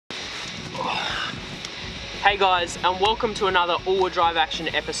Hey guys, and welcome to another all-wheel drive action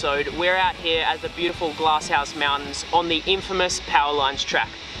episode. We're out here at the beautiful Glasshouse Mountains on the infamous Powerlines track.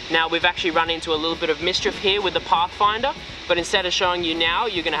 Now, we've actually run into a little bit of mischief here with the Pathfinder, but instead of showing you now,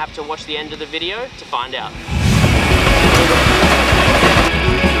 you're going to have to watch the end of the video to find out.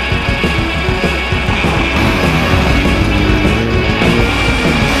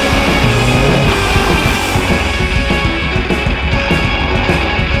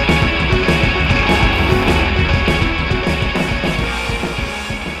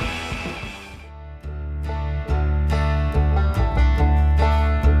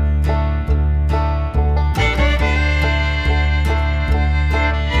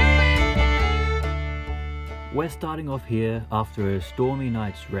 We're starting off here after a stormy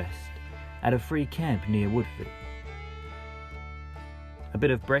night's rest at a free camp near Woodford. A bit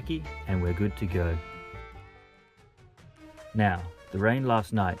of brekkie and we're good to go. Now, the rain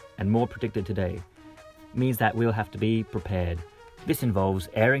last night and more predicted today means that we'll have to be prepared. This involves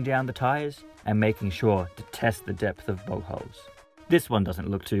airing down the tyres and making sure to test the depth of bog holes. This one doesn't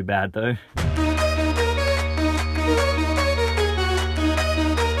look too bad though.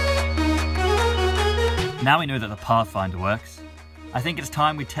 Now we know that the Pathfinder works, I think it's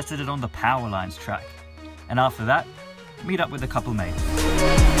time we tested it on the Powerlines track. And after that, meet up with a couple mates. Now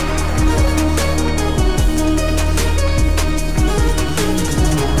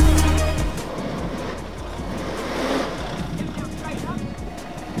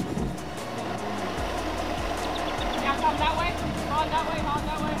come that way, hard that way, hard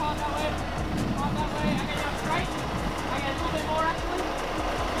that way, hard that way, hard that way. Okay, now straight. Okay, a little bit more actually.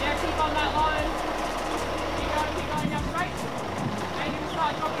 Yeah, keep on that line. Keep going down straight. And you can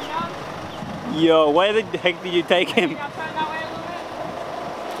start dropping down. Yo, where the heck did you take him? Now turn that way a little bit.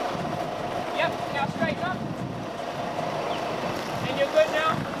 Yep, now straighten up. And you're good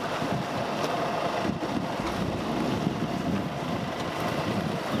now.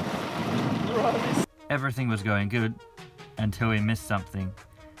 Everything was going good until we missed something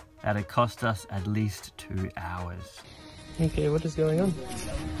that had cost us at least 2 hours. Okay, what is going on?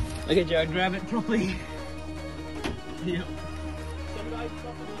 Okay, Jared, grab it properly. Yep.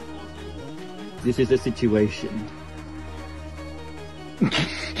 This is the situation.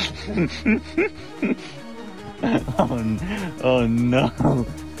 Oh no. Oh no.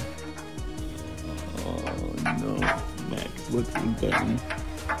 Max, what's the button?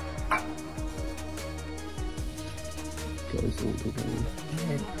 Goes all the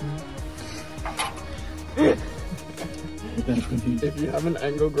way. If you have an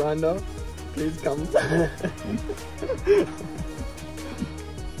angle grinder, please come.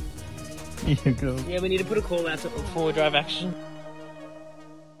 Here you go. Yeah, we need to put a call out to forward drive action.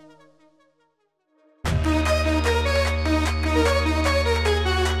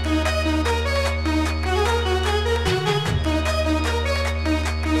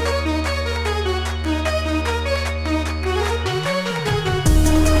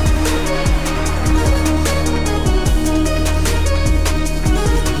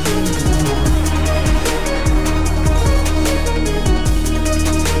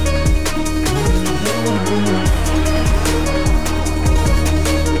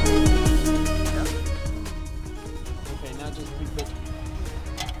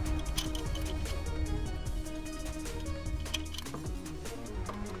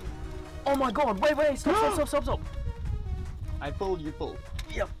 Oh my god, wait, stop. I pull, you pull.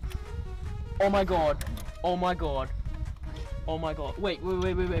 Yep. Oh my god. Oh my god. Oh my god. Wait.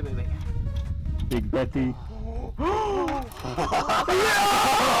 Big Betty. Oh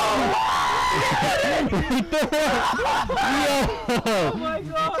my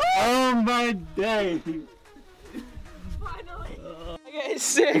god. Oh my day. Finally. Okay,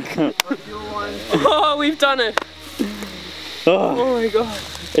 sick. Oh, we've done it. Oh my god.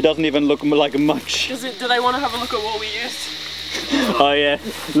 It doesn't even look like much. Do they want to have a look at what we used? Oh yeah,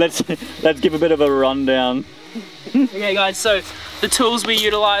 let's give a bit of a rundown. Okay guys, so the tools we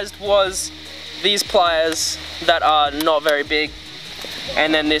utilized was these pliers that are not very big,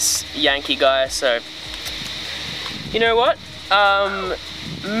 and then this Yankee guy. So you know what,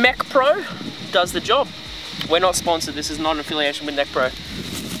 Mech Pro does the job. We're not sponsored, this is not an affiliation with Mech Pro,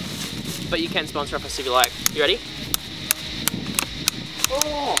 but you can sponsor us if you like. You ready?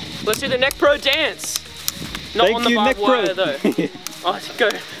 Oh, let's do the Neck Pro dance. Not Thank on the you, barbed Neck wire Pro. though. Oh, go.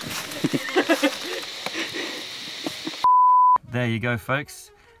 There you go,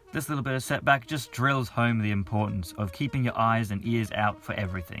 folks. This little bit of setback just drills home the importance of keeping your eyes and ears out for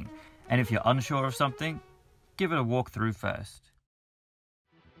everything. And if you're unsure of something, give it a walk through first.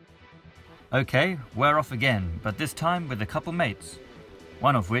 Okay, we're off again, but this time with a couple mates.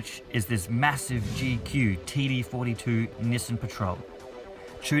 one of which is this massive GQ TD42 Nissan Patrol.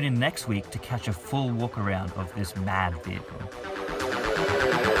 Tune in next week to catch a full walk around of this mad vehicle.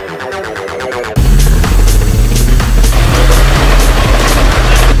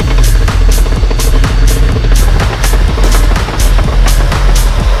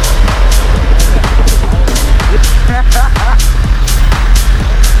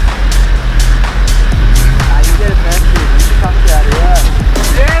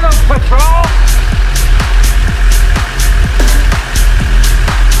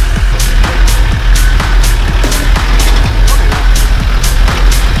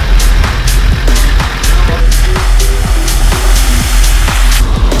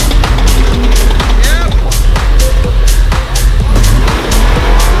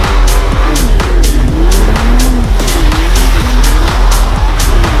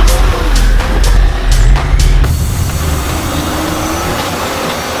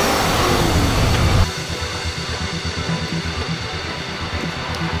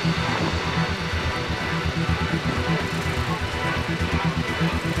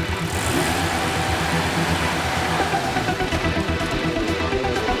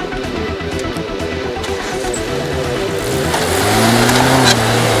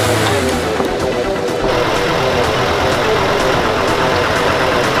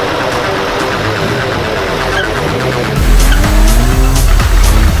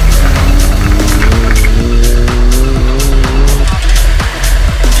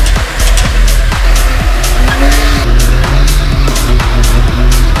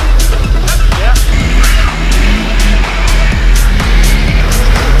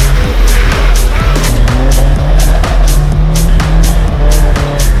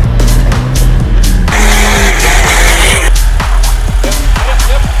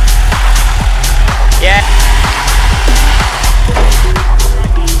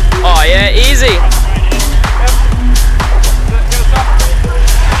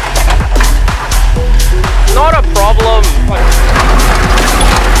 Not a problem.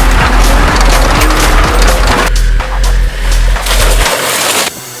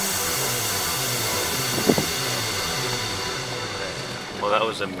 Well, that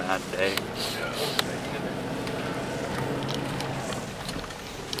was a mad day.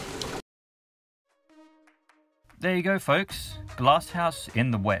 There you go, folks. Glasshouse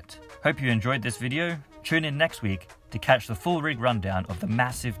in the wet. Hope you enjoyed this video. Tune in next week to catch the full rig rundown of the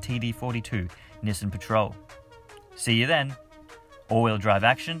massive TD42 Nissan Patrol. See you then. All-wheel drive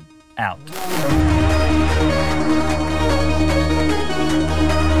action, out.